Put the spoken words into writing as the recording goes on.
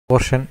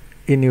portion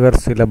in your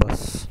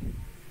syllabus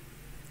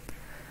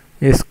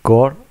is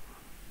coal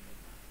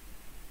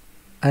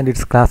and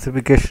its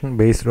classification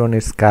based on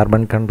its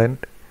carbon content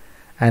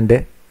and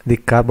the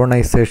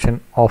carbonization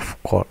of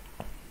coal.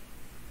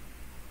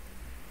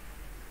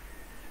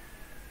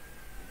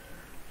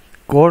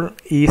 Coal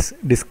is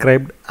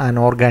described an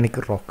organic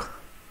rock,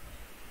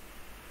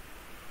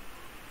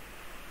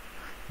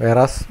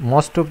 whereas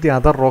most of the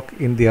other rock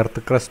in the earth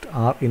crust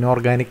are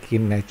inorganic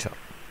in nature.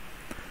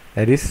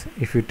 That is,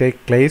 if you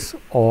take clays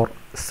or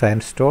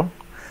sandstone,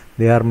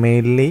 they are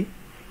mainly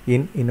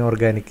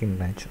inorganic in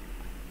nature.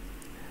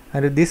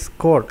 And this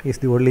coal is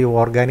the only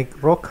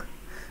organic rock,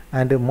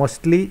 and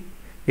mostly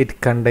it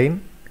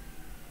contains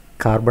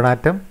carbon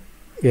atom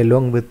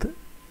along with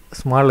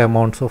small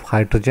amounts of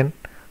hydrogen,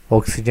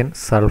 oxygen,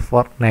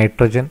 sulfur,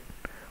 nitrogen,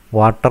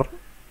 water,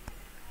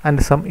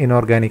 and some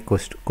inorganic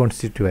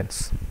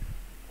constituents.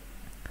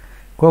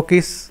 Coke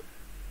is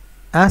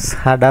as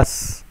hard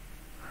as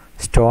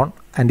stone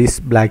and is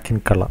black in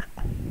color.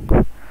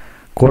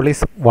 Coal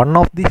is one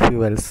of the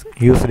fuels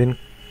used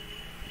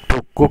to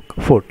cook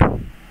food.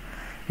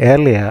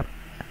 Earlier,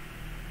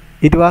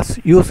 it was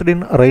used in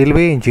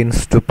railway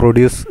engines to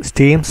produce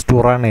steam to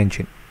run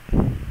engine.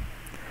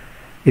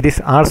 It is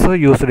also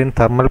used in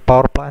thermal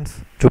power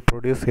plants to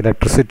produce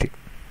electricity.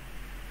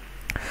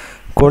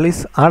 Coal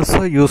is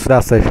also used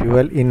as a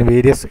fuel in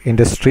various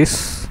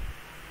industries.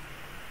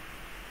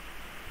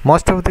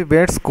 Most of the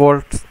world's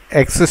coal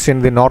exists in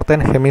the northern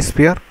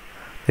hemisphere.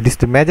 It is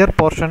the major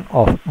portion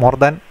of more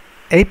than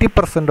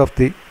 80% of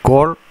the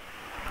coal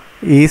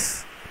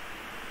is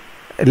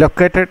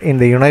located in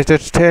the United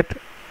States,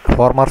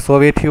 former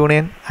Soviet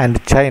Union,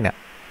 and China.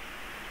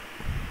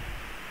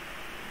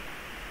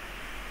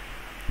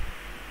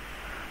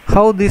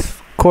 How this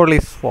coal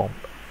is formed?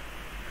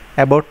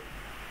 About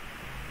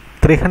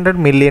 300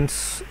 million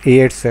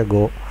years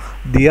ago,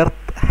 the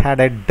earth had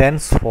a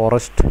dense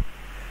forest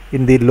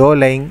in the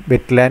low-lying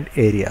wetland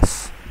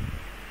areas.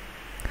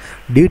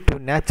 Due to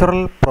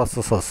natural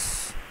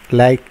processes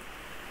like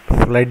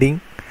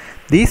flooding,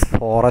 these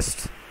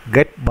forests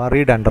get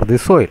buried under the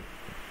soil.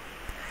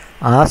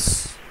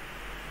 As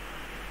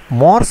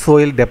more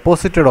soil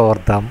deposited over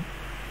them,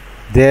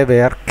 they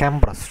were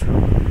compressed.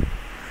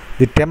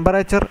 The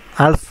temperature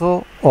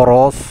also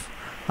rose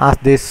as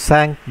they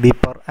sank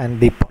deeper and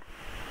deeper.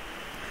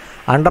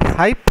 Under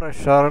high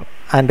pressure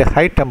and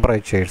high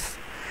temperatures,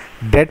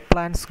 dead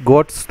plants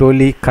got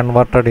slowly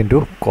converted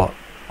into coal.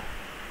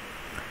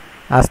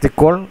 As the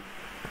coal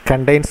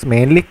contains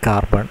mainly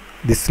carbon,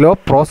 the slow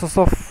process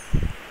of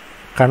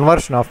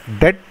conversion of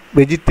dead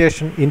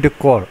vegetation into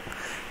coal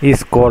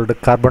is called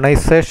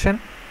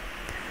carbonization.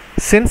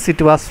 Since it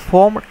was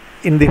formed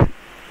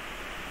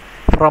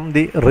from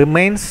the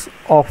remains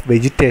of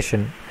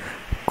vegetation,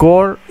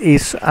 coal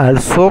is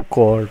also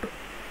called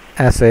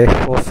as a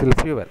fossil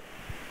fuel.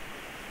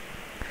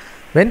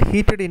 When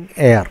heated in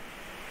air,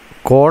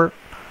 coal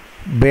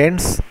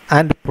burns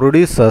and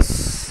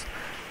produces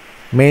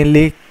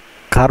mainly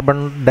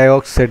carbon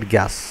dioxide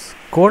gas.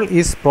 Coal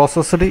is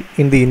processed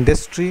in the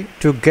industry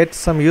to get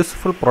some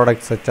useful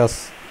products such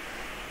as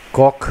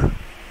coke,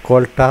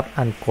 coal tar,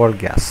 and coal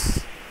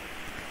gas.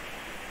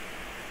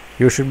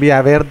 You should be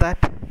aware that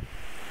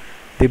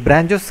the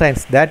branch of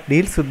science that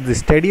deals with the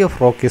study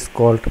of rock is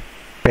called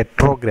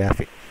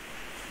petrography.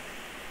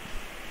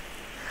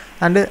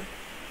 And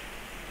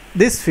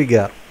this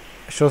figure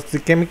shows the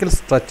chemical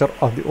structure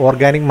of the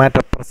organic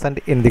matter present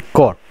in the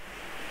coal.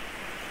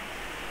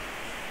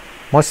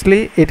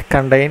 Mostly it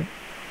contains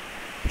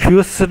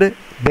fused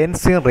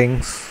benzene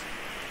rings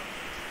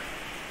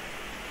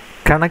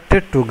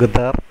connected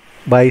together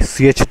by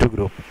CH2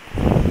 group.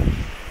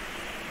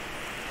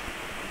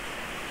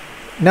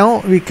 Now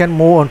we can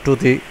move on to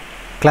the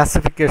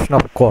classification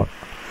of coal.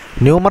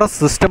 Numerous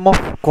systems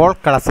of coal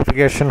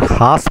classification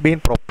has been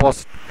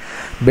proposed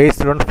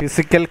based on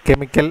physical,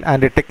 chemical,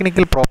 and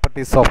technical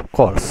properties of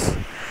coals.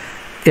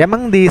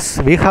 Among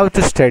these, we have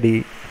to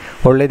study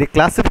only the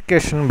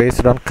classification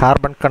based on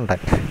carbon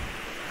content.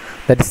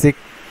 That is the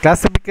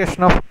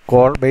classification of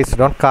coal based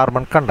on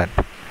carbon content.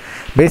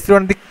 Based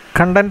on the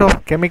content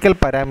of chemical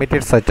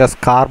parameters such as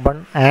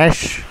carbon,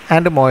 ash,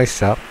 and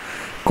moisture,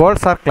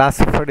 coals are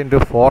classified into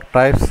four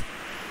types: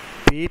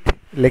 peat,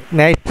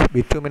 lignite,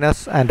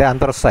 bituminous, and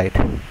anthracite.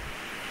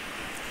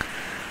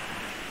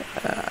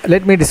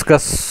 Let me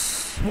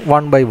discuss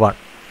one by one.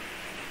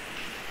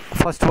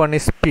 First one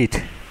is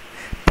peat.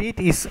 Peat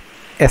is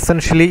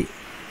essentially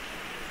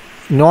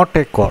not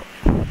a coal.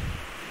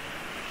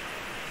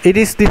 It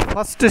is the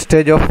first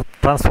stage of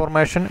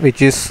transformation,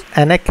 which is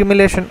an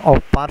accumulation of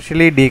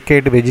partially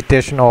decayed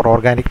vegetation or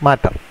organic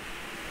matter.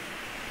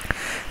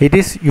 It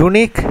is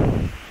unique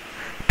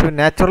to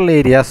natural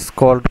areas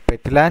called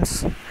peatlands,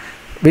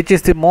 which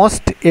is the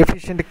most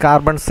efficient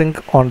carbon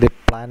sink on the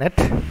planet,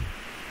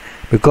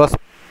 because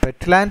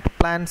peatland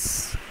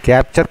plants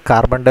capture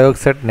carbon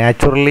dioxide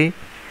naturally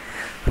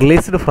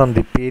released from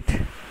the peat,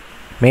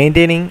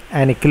 maintaining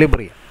an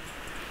equilibrium.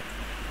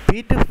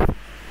 Peat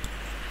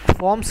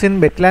forms in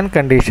wetland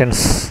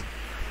conditions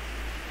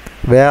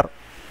where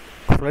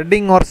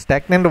Flooding or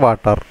stagnant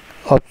water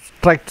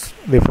obstructs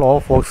the flow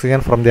of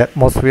oxygen from the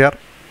atmosphere,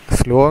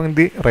 slowing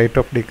the rate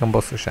of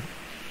decomposition.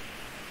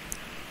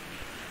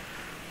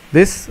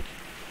 This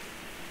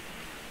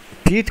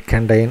peat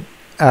contains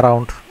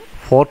around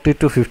 40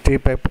 to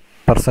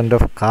 55%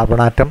 of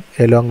carbon atom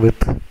along with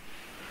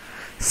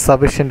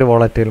sufficient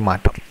volatile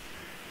matter.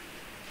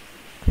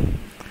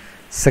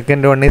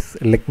 Second one is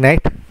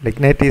lignite.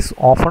 Lignite is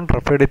often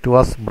referred to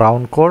as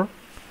brown coal.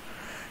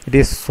 It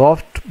is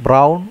soft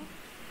brown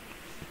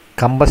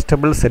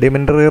combustible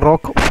sedimentary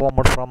rock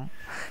formed from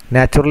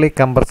naturally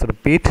compressed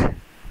peat,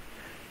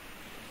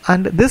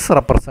 and this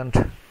represents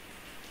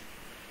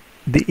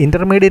the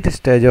intermediate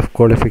stage of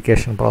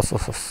coalification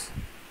processes.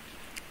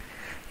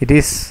 It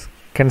is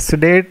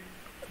considered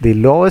the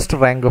lowest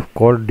rank of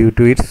coal due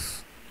to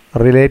its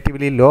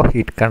relatively low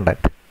heat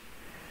content.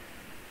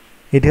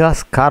 It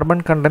has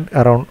carbon content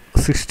around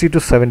 60 to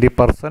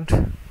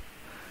 70%,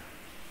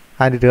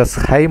 and it has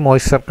high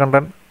moisture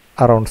content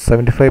around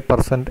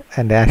 75%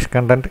 and ash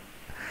content,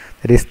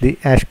 that is the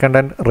ash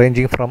content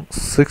ranging from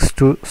 6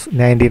 to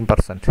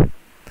 19%.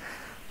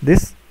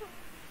 This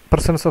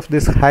presence of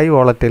this high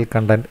volatile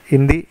content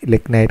in the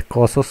lignite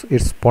causes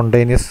its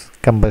spontaneous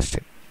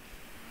combustion.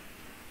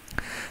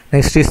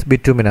 Next is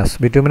bituminous.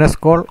 Bituminous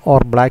coal or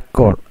black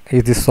coal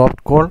is the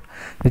soft coal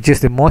which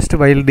is the most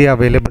widely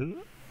available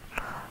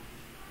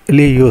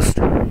used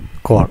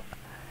coal.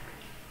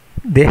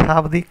 They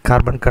have the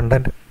carbon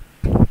content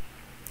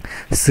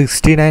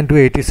 69 to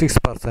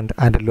 86%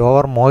 and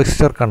lower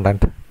moisture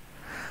content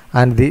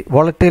and the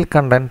volatile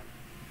content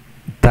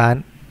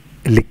than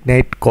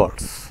lignite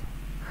coals,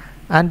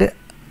 and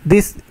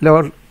these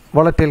lower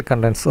volatile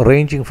contents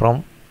ranging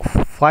from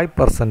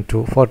 5%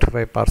 to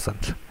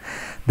 45%.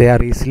 They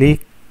are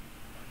easily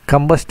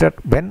combusted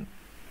when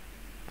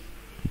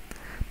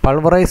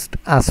pulverized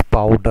as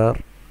powder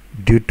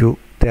due to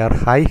their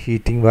high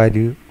heating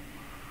value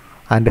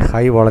and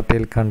high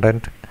volatile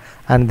content,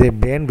 and they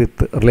burn with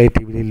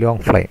relatively long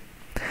flame.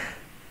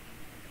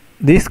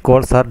 These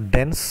coals are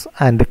dense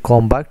and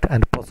compact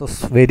and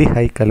possess very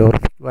high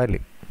calorific value.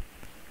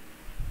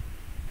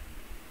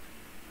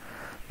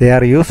 They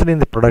are used in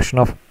the production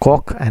of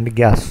coke and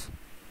gas.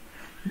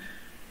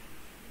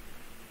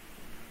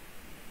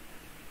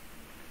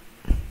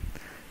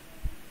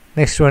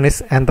 Next one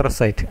is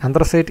anthracite.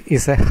 Anthracite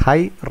is a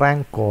high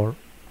rank coal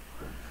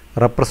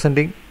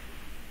representing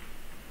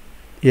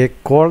a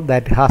coal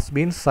that has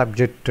been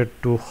subjected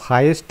to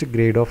highest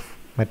grade of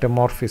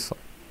metamorphism.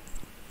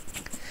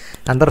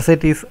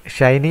 Anthracite is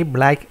shiny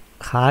black,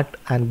 hard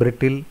and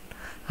brittle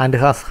and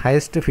has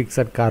highest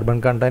fixed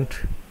carbon content,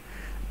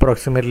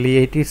 approximately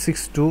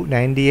 86 to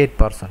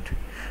 98%.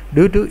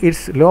 Due to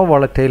its low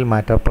volatile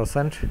matter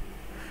present,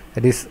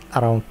 it is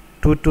around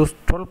 2 to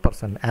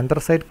 12%.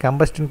 Anthracite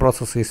combustion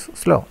process is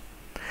slow.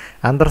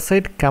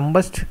 Anthracite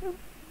combusts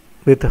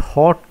with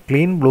hot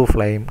clean blue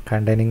flame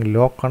containing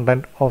low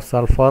content of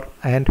sulfur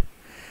and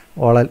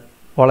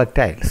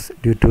volatiles.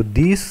 Due to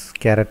these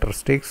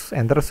characteristics,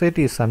 anthracite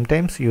is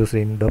sometimes used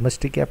in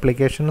domestic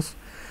applications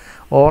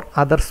or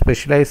other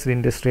specialized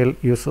industrial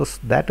uses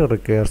that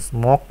require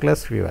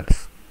smokeless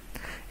fuels.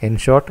 In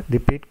short, the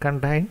peat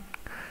contains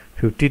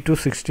 50 to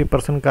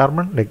 60%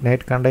 carbon,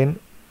 lignite contains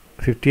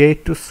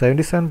 58 to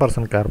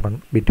 77%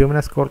 carbon,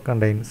 bituminous coal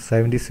contains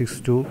 76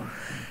 to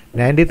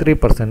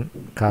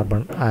 93%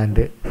 carbon,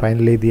 and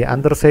finally the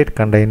anthracite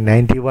contains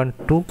 91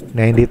 to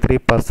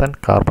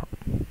 93%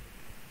 carbon.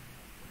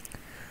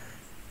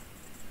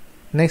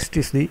 Next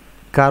is the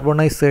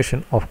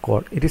carbonization of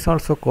coal. It is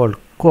also called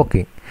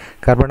coking.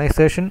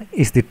 Carbonization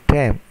is the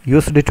term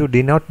used to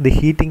denote the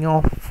heating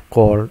of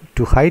coal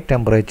to high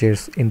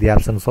temperatures in the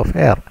absence of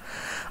air.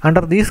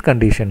 Under these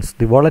conditions,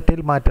 the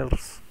volatile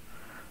matters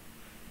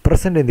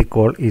present in the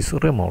coal is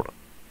removed.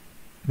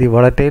 The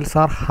volatiles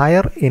are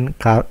higher in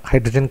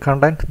hydrogen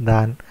content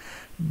than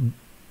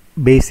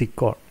basic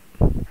coal.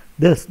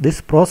 Thus,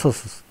 this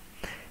process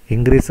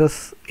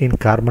increases in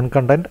carbon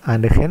content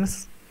and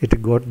hence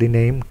it got the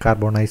name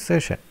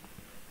carbonization.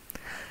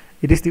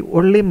 It is the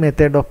only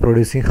method of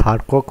producing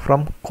hard coke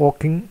from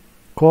coking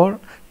coal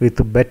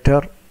with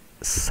better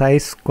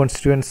size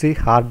constituency,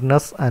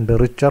 hardness and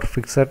richer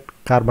fixed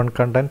carbon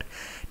content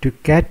to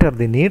cater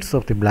the needs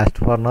of the blast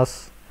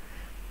furnace,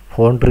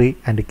 foundry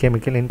and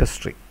chemical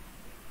industry.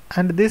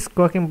 And this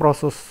coking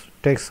process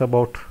takes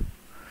about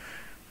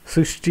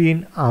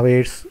 16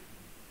 hours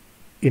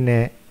in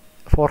a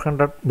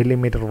 400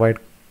 millimeter wide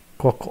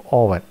coke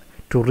oven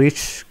to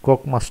reach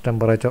coke mass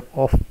temperature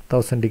of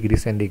 1000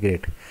 degrees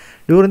centigrade.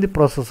 During the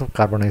process of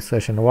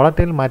carbonization,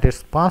 volatile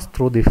matters pass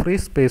through the free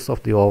space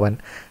of the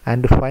oven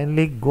and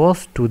finally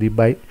goes to the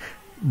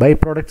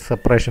byproduct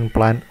separation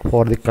plant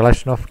for the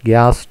collection of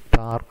gas,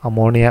 tar,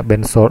 ammonia,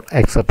 benzol,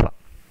 etc.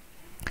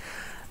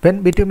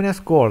 When bituminous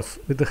coals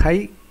with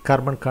high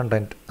carbon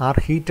content are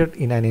heated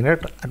in an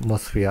inert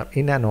atmosphere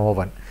in an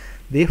oven,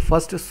 they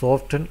first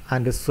soften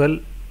and swell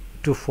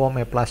to form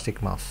a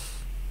plastic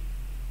mass.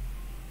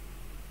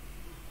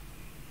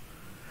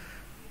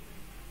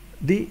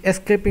 The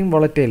escaping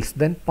volatiles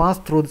then pass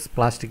through this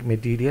plastic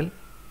material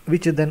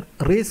which then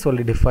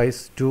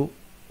resolidifies to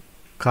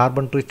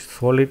carbon-rich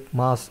solid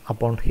mass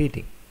upon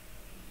heating.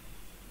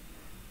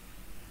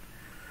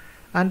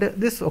 And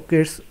this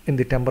occurs in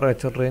the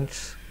temperature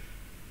range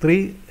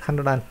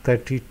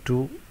 330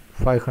 to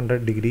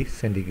 500 degrees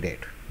centigrade.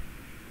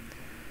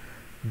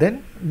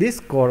 Then this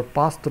coal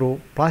pass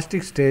through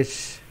plastic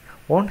stage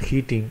on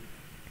heating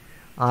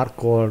are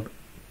called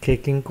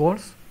caking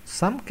coals.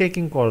 Some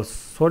caking coals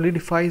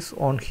solidifies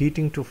on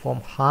heating to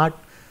form hard,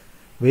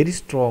 very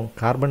strong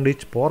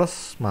carbon-rich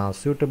porous mass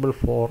suitable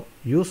for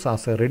use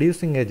as a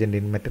reducing agent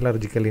in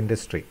metallurgical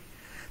industry.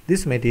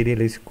 This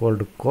material is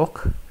called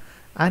coke,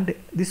 and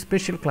this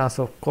special class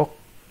of coke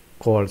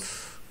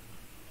coals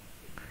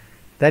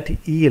that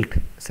yield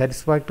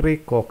satisfactory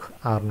coke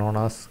are known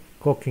as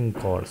coking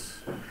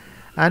coals.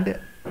 And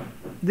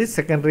this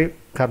secondary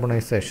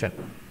carbonization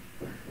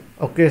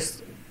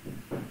occurs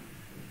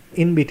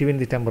in between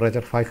the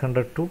temperature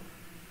 500 to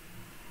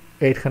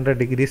 800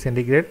 degrees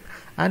centigrade,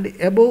 and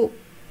above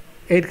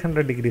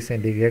 800 degrees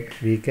centigrade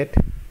we get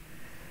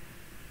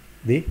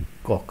the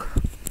coke.